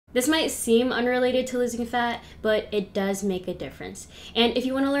This might seem unrelated to losing fat, but it does make a difference. And if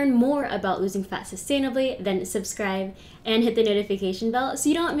you want to learn more about losing fat sustainably, then subscribe and hit the notification bell so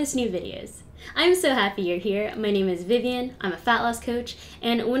you don't miss new videos. I'm so happy you're here. My name is Vivyen, I'm a fat loss coach,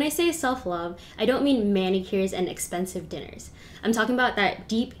 and when I say self-love, I don't mean manicures and expensive dinners. I'm talking about that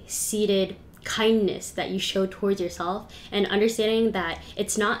deep-seated kindness that you show towards yourself and understanding that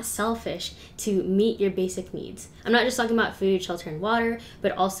it's not selfish to meet your basic needs. I'm not just talking about food, shelter, and water,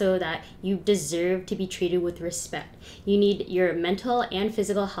 but also that you deserve to be treated with respect. You need your mental and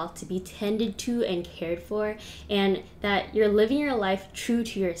physical health to be tended to and cared for, and that you're living your life true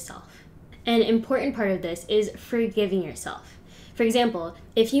to yourself. An important part of this is forgiving yourself. For example,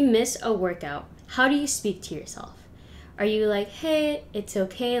 if you miss a workout, how do you speak to yourself? Are you like, hey, it's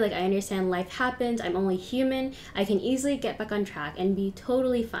okay, like I understand life happens, I'm only human, I can easily get back on track and be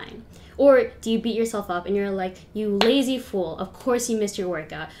totally fine? Or do you beat yourself up and you're like, you lazy fool, of course you missed your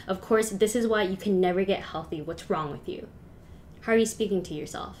workout, of course this is why you can never get healthy, what's wrong with you? How are you speaking to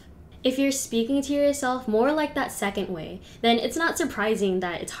yourself? If you're speaking to yourself more like that second way, then it's not surprising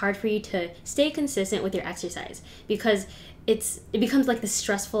that it's hard for you to stay consistent with your exercise because it becomes like this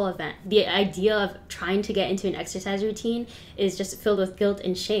stressful event. The idea of trying to get into an exercise routine is just filled with guilt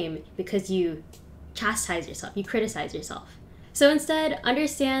and shame because you chastise yourself, you criticize yourself. So instead,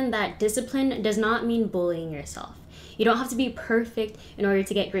 understand that discipline does not mean bullying yourself. You don't have to be perfect in order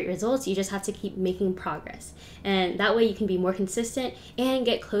to get great results, you just have to keep making progress. And that way you can be more consistent and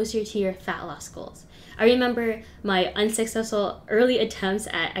get closer to your fat loss goals. I remember my unsuccessful early attempts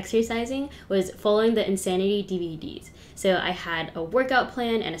at exercising was following the Insanity DVDs. So I had a workout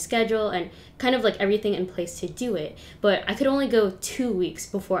plan and a schedule and kind of like everything in place to do it, but I could only go 2 weeks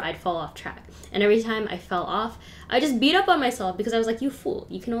before I'd fall off track. And every time I fell off, I just beat up on myself because I was like, you fool,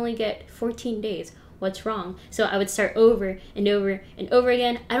 you can only get 14 days. What's wrong? So I would start over and over and over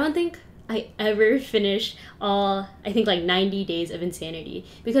again. I don't think I ever finished all, I think like 90 days of insanity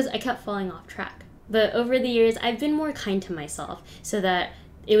because I kept falling off track. But over the years, I've been more kind to myself so that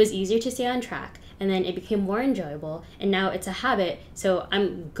it was easier to stay on track, and then it became more enjoyable, and now it's a habit, so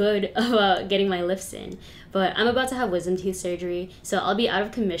I'm good about getting my lifts in. But I'm about to have wisdom teeth surgery, so I'll be out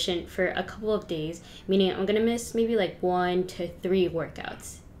of commission for a couple of days, meaning I'm gonna miss maybe like 1 to 3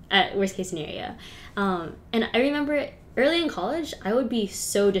 workouts at worst case scenario. And I remember early in college, I would be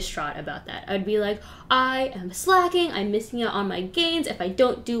so distraught about that. I would be like, I am slacking, I'm missing out on my gains if I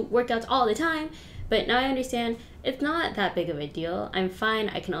don't do workouts all the time. But now I understand it's not that big of a deal. I'm fine,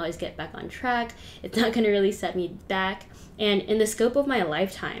 I can always get back on track. It's not gonna really set me back. And in the scope of my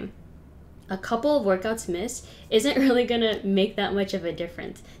lifetime, a couple of workouts missed isn't really gonna make that much of a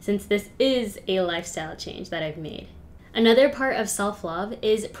difference since this is a lifestyle change that I've made. Another part of self-love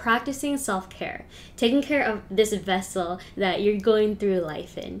is practicing self-care, taking care of this vessel that you're going through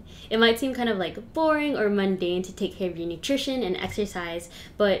life in. It might seem kind of like boring or mundane to take care of your nutrition and exercise,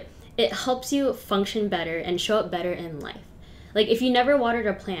 but it helps you function better and show up better in life. Like if you never watered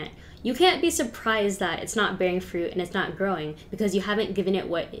a plant, you can't be surprised that it's not bearing fruit and it's not growing because you haven't given it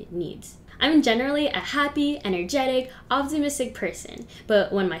what it needs. I'm generally a happy, energetic, optimistic person,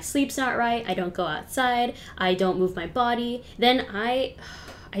 but when my sleep's not right, I don't go outside, I don't move my body, then I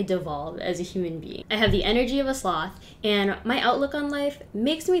devolve as a human being. I have the energy of a sloth, and my outlook on life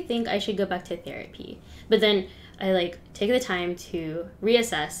makes me think I should go back to therapy. But then I take the time to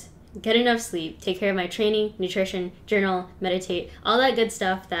reassess, get enough sleep, take care of my training, nutrition, journal, meditate, all that good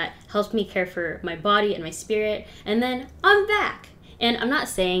stuff that helps me care for my body and my spirit, and then I'm back. And I'm not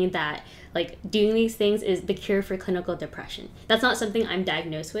saying that doing these things is the cure for clinical depression. That's not something I'm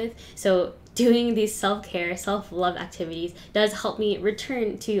diagnosed with. So doing these self-care, self-love activities does help me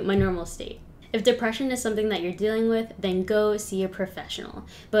return to my normal state. If depression is something that you're dealing with, then go see a professional.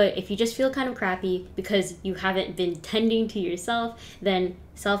 But if you just feel kind of crappy because you haven't been tending to yourself, then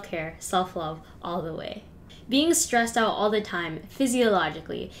self-care, self-love all the way. Being stressed out all the time,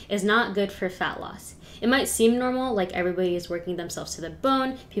 physiologically, is not good for fat loss. It might seem normal, like everybody is working themselves to the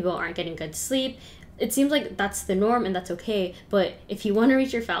bone, people aren't getting good sleep. It seems like that's the norm and that's okay, but if you want to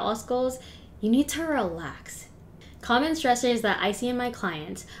reach your fat loss goals, you need to relax. Common stressors that I see in my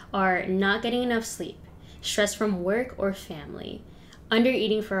clients are not getting enough sleep, stress from work or family,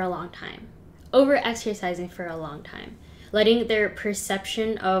 under-eating for a long time, over-exercising for a long time, letting their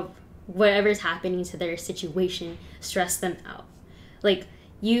perception of whatever's happening to their situation stress them out.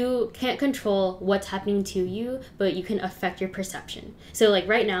 You can't control what's happening to you, but you can affect your perception. So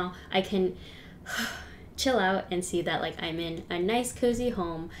right now, I can chill out and see that I'm in a nice cozy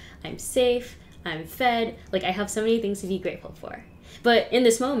home, I'm safe, I'm fed, I have so many things to be grateful for. But in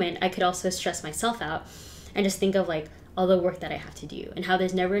this moment, I could also stress myself out and just think of all the work that I have to do and how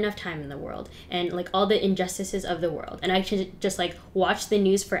there's never enough time in the world and like all the injustices of the world. And I should just like watch the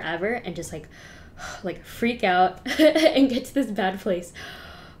news forever and just like freak out and get to this bad place.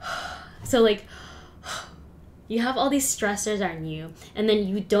 So like you have all these stressors on you and then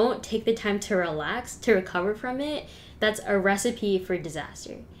you don't take the time to relax, to recover from it. That's a recipe for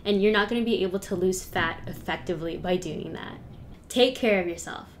disaster. And you're not going to be able to lose fat effectively by doing that. Take care of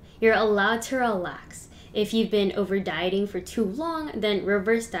yourself. You're allowed to relax. If you've been over dieting for too long, then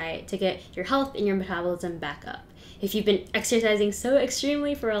reverse diet to get your health and your metabolism back up. If you've been exercising so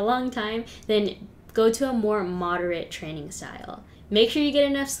extremely for a long time, then go to a more moderate training style. Make sure you get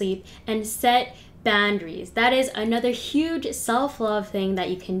enough sleep and set boundaries. That is another huge self-love thing that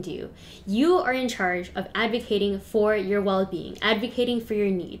you can do. You are in charge of advocating for your well-being, advocating for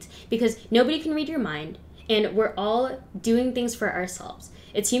your needs, because nobody can read your mind and we're all doing things for ourselves.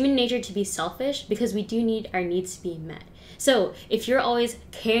 It's human nature to be selfish because we do need our needs to be met. So if you're always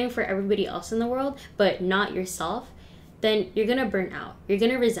caring for everybody else in the world, but not yourself, then you're gonna burn out. You're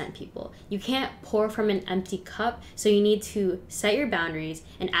gonna resent people. You can't pour from an empty cup, so you need to set your boundaries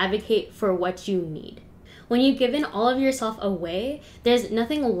and advocate for what you need. When you've given all of yourself away, there's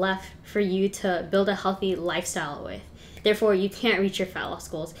nothing left for you to build a healthy lifestyle with. Therefore, you can't reach your fat loss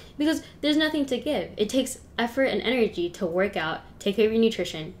goals because there's nothing to give. It takes effort and energy to work out, take care of your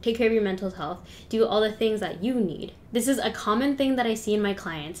nutrition, take care of your mental health, do all the things that you need. This is a common thing that I see in my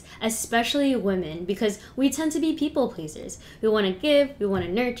clients, especially women, because we tend to be people pleasers. We want to give, we want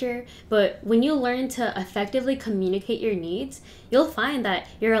to nurture, but when you learn to effectively communicate your needs, you'll find that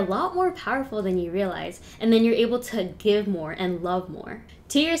you're a lot more powerful than you realize, and then you're able to give more and love more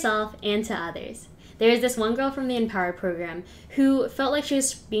to yourself and to others. There's this one girl from the Empower program who felt like she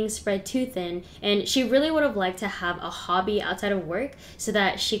was being spread too thin, and she really would have liked to have a hobby outside of work so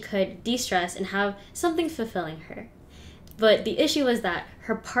that she could de-stress and have something fulfilling her. But the issue was that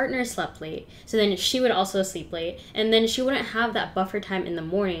her partner slept late, so then she would also sleep late, and then she wouldn't have that buffer time in the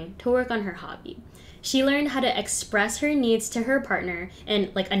morning to work on her hobby. She learned how to express her needs to her partner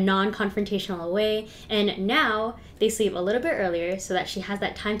in like a non-confrontational way, and now they sleep a little bit earlier so that she has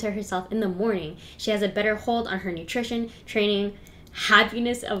that time to herself in the morning. She has a better hold on her nutrition, training,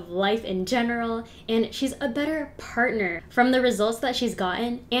 happiness of life in general, and she's a better partner from the results that she's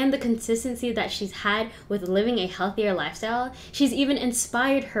gotten and the consistency that she's had with living a healthier lifestyle. She's even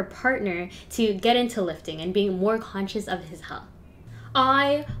inspired her partner to get into lifting and being more conscious of his health.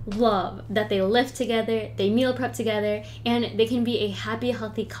 I love that they live together, they meal prep together, and they can be a happy,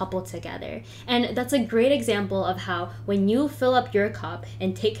 healthy couple together. And that's a great example of how when you fill up your cup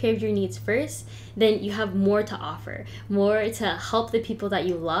and take care of your needs first, then you have more to offer, more to help the people that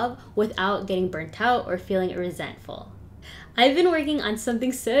you love without getting burnt out or feeling resentful. I've been working on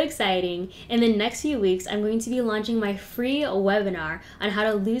something so exciting. In the next few weeks, I'm going to be launching my free webinar on how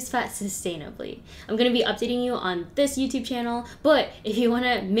to lose fat sustainably. I'm going to be updating you on this YouTube channel, but if you want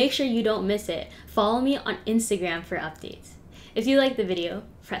to make sure you don't miss it, follow me on Instagram for updates. If you like the video,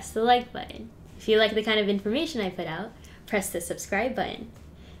 press the like button. If you like the kind of information I put out, press the subscribe button.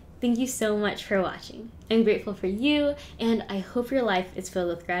 Thank you so much for watching. I'm grateful for you, and I hope your life is filled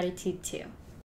with gratitude too.